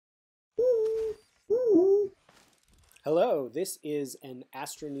Hello, this is an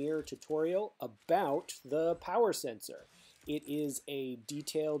Astroneer tutorial about the power sensor. It is a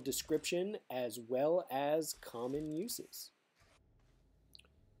detailed description as well as common uses.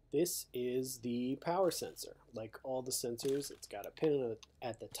 This is the power sensor. Like all the sensors, it's got a pin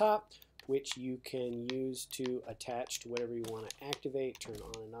at the top, which you can use to attach to whatever you want to activate, turn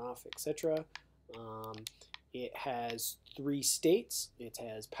on and off, etc. It has three states. It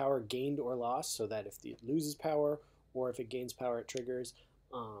has power gained or lost, so that if it loses power or if it gains power, it triggers.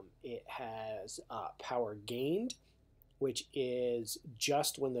 It has power gained, which is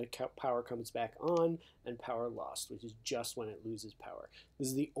just when the power comes back on, and power lost, which is just when it loses power. This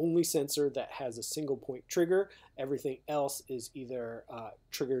is the only sensor that has a single point trigger. Everything else is either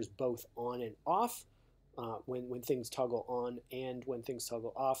triggers both on and off when things toggle on and when things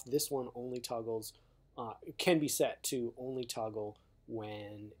toggle off. This one only toggles, it can be set to only toggle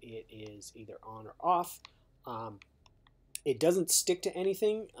when it is either on or off. It doesn't stick to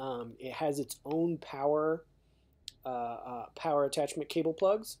anything. It has its own power attachment cable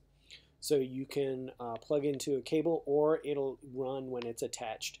plugs, so you can plug into a cable, or it'll run when it's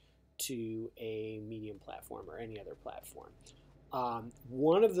attached to a medium platform or any other platform.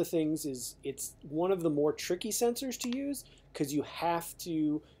 One of the things is it's one of the more tricky sensors to use because you have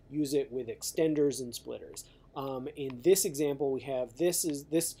to use it with extenders and splitters. In this example, we have this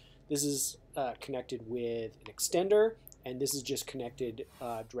is connected with an extender, and this is just connected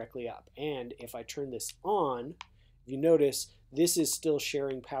directly up. And if I turn this on, if you notice, this is still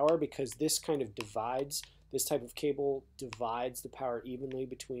sharing power because this kind of divides, this type of cable divides the power evenly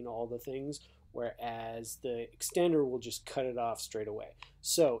between all the things, whereas the extender will just cut it off straight away.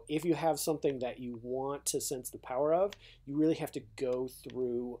 So if you have something that you want to sense the power of, you really have to go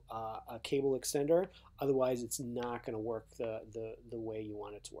through a cable extender. Otherwise, it's not going to work the way you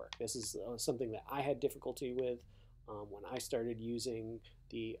want it to work. This is something that I had difficulty with when I started using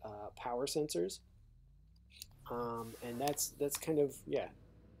the power sensors. And that's kind of, yeah,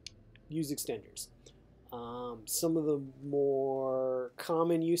 use extenders. Some of the more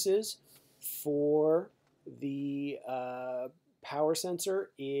common uses for the power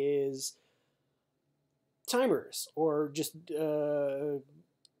sensor is timers, or just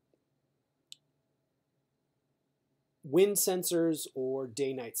wind sensors or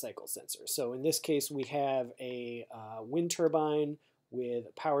day-night cycle sensors. So in this case, we have a wind turbine with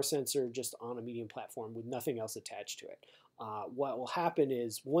a power sensor just on a medium platform with nothing else attached to it. What will happen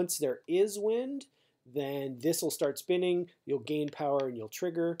is once there is wind, then this will start spinning, you'll gain power and you'll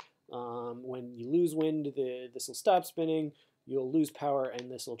trigger. When you lose wind, this will stop spinning, you'll lose power, and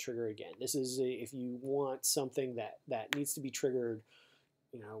this will trigger again. This is if you want something that needs to be triggered,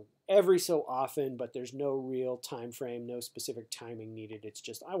 every so often, but there's no real time frame, no specific timing needed. It's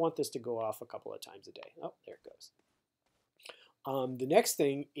just, I want this to go off a couple of times a day. Oh, there it goes. The next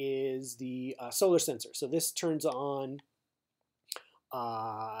thing is the solar sensor. So this turns on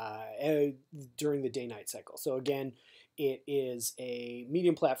during the day-night cycle. So again, it is a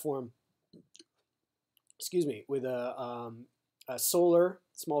medium platform, with a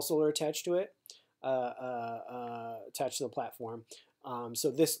small solar attached to it, attached to the platform. So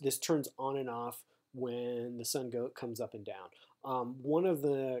this turns on and off when the sun comes up and down. One of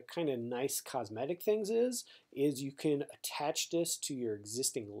the kind of nice cosmetic things is you can attach this to your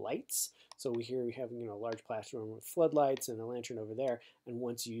existing lights. So we have a large platform with floodlights and a lantern over there, and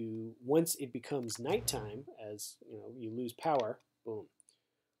once it becomes nighttime, as you lose power, boom,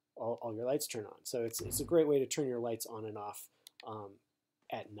 all your lights turn on. So it's a great way to turn your lights on and off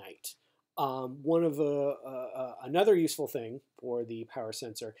at night. One of another useful thing for the power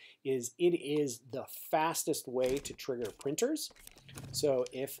sensor is it is the fastest way to trigger printers. So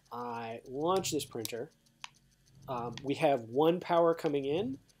if I launch this printer, we have one power coming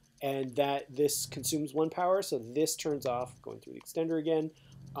in, and this consumes one power, so this turns off, going through the extender again.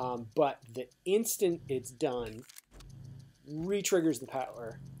 But the instant it's done, re-triggers the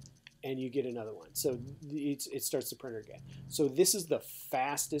power, and you get another one. So it starts the printer again. So this is the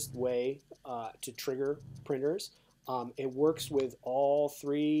fastest way to trigger printers. It works with all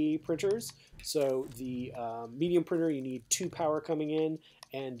three printers. So the medium printer, you need 2 power coming in,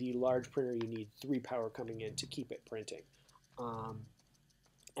 and the large printer, you need 3 power coming in to keep it printing.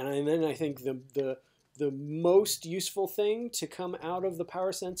 And then I think the most useful thing to come out of the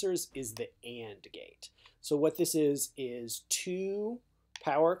power sensors is the AND gate. So what this is 2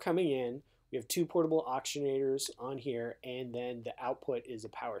 power coming in. We have 2 portable oxygenators on here, and then the output is a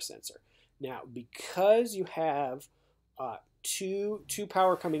power sensor. Now, because you have two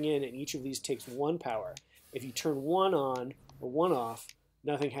power coming in, and each of these takes 1 power, if you turn one on or one off,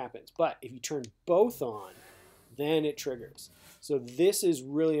 nothing happens. But if you turn both on, then it triggers. So this is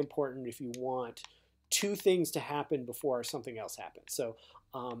really important if you want two things to happen before something else happens. So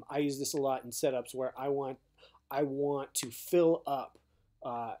I use this a lot in setups where I want to fill up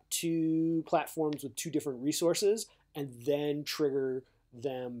two platforms with two different resources and then trigger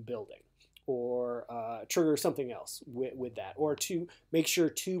them building, or trigger something else with that, or to make sure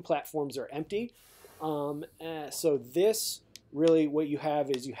two platforms are empty. So this really, what you have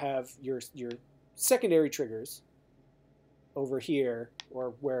is you have your secondary triggers over here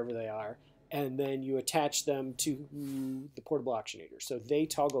or wherever they are, and then you attach them to the portable oxygenator. So they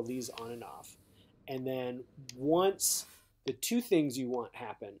toggle these on and off. And then once the two things you want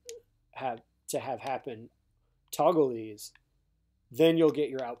have happen toggle these, then you'll get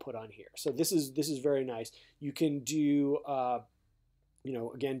your output on here. So this is very nice. You can do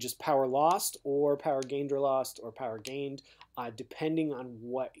again, just power lost or power gained or lost or power gained, depending on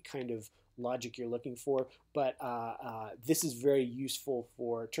what kind of logic you're looking for. But this is very useful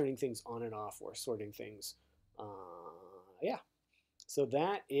for turning things on and off or sorting things. Yeah. So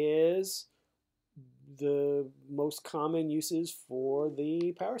that is the most common uses for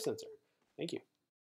the power sensor. Thank you.